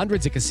home to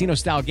hundreds of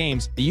casino-style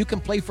games that you can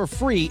play for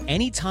free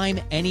anytime,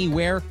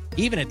 anywhere,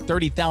 even at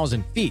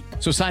 30,000 feet.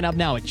 So sign up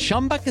now at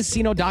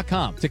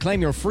ChumbaCasino.com to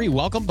claim your free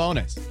welcome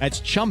bonus. That's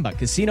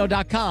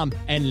ChumbaCasino.com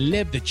and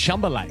live the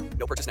Chumba life.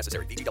 No purchase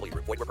necessary. VGW.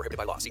 Void where prohibited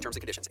by law. See terms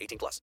and conditions.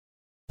 18+.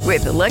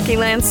 With the Lucky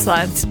Land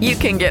Slots, you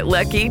can get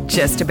lucky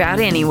just about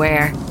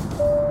anywhere.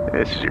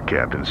 This is your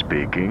captain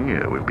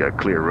speaking. We've got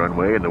clear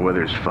runway and the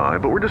weather's fine,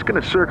 but we're just going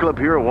to circle up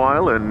here a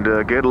while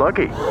and get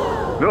lucky.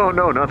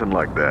 No, nothing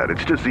like that.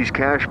 It's just these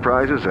cash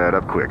prizes add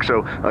up quick.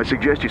 So I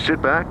suggest you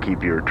sit back,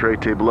 keep your tray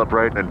table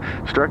upright, and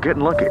start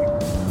getting lucky.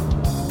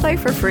 Play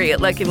for free at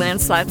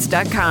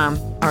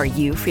LuckyLandSlots.com. Are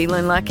you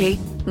feeling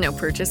lucky? No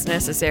purchase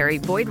necessary.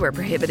 Void where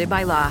prohibited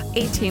by law.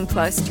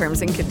 18+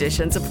 terms and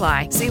conditions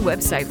apply. See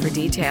website for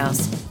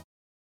details.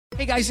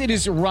 Hey guys, it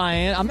is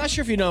Ryan. I'm not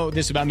sure if you know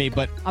this about me,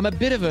 but I'm a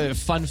bit of a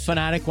fun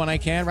fanatic when I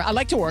can. I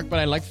like to work, but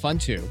I like fun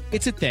too.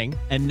 It's a thing.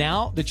 And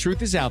now the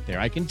truth is out there.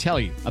 I can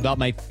tell you about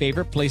my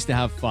favorite place to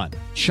have fun.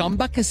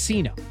 Chumba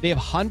Casino. They have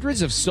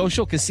hundreds of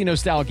social casino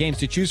style games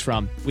to choose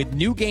from with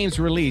new games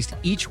released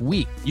each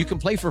week. You can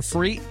play for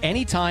free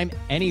anytime,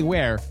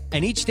 anywhere.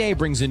 And each day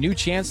brings a new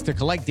chance to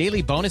collect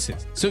daily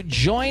bonuses. So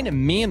join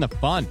me in the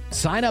fun.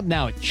 Sign up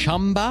now at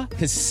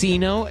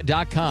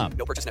ChumbaCasino.com.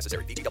 No purchase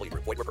necessary. VGW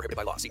Group. Void where prohibited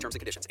by law. See terms and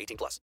conditions.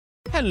 18+.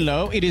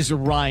 Hello, it is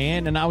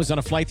Ryan, and I was on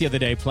a flight the other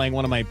day playing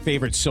one of my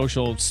favorite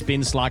social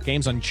spin slot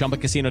games on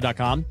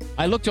ChumbaCasino.com.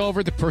 I looked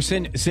over at the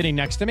person sitting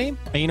next to me,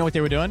 and you know what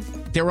they were doing?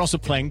 They were also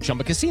playing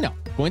Chumba Casino.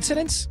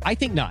 Coincidence? I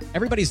think not.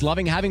 Everybody's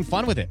loving having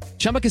fun with it.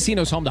 Chumba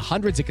Casino is home to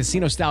hundreds of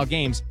casino-style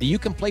games that you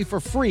can play for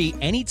free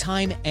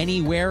anytime,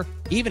 anywhere,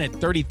 even at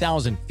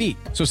 30,000 feet.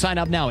 So sign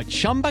up now at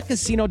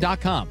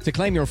ChumbaCasino.com to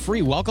claim your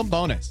free welcome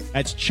bonus.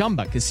 That's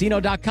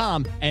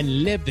ChumbaCasino.com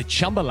and live the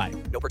Chumba life.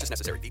 No purchase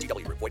necessary.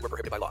 VGW Group. Void where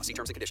prohibited by law. See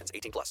terms and conditions.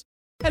 18+.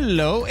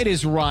 Hello, it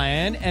is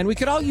Ryan, and we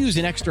could all use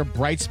an extra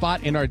bright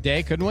spot in our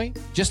day, couldn't we?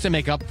 Just to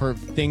make up for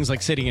things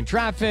like sitting in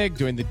traffic,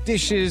 doing the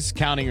dishes,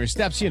 counting your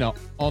steps, you know,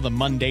 all the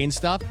mundane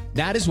stuff.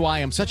 That is why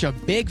I'm such a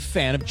big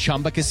fan of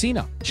Chumba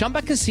Casino.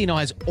 Chumba Casino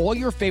has all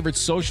your favorite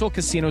social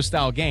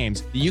casino-style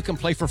games that you can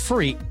play for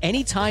free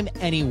anytime,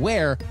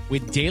 anywhere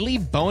with daily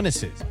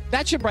bonuses.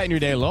 That should brighten your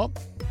day a little.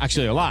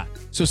 Actually, a lot.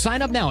 So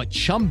sign up now at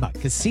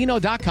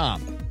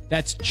ChumbaCasino.com.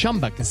 That's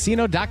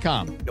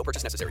ChumbaCasino.com. No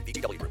purchase necessary.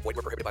 VGW Group. Void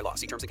where prohibited by law.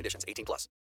 See terms and conditions. 18+.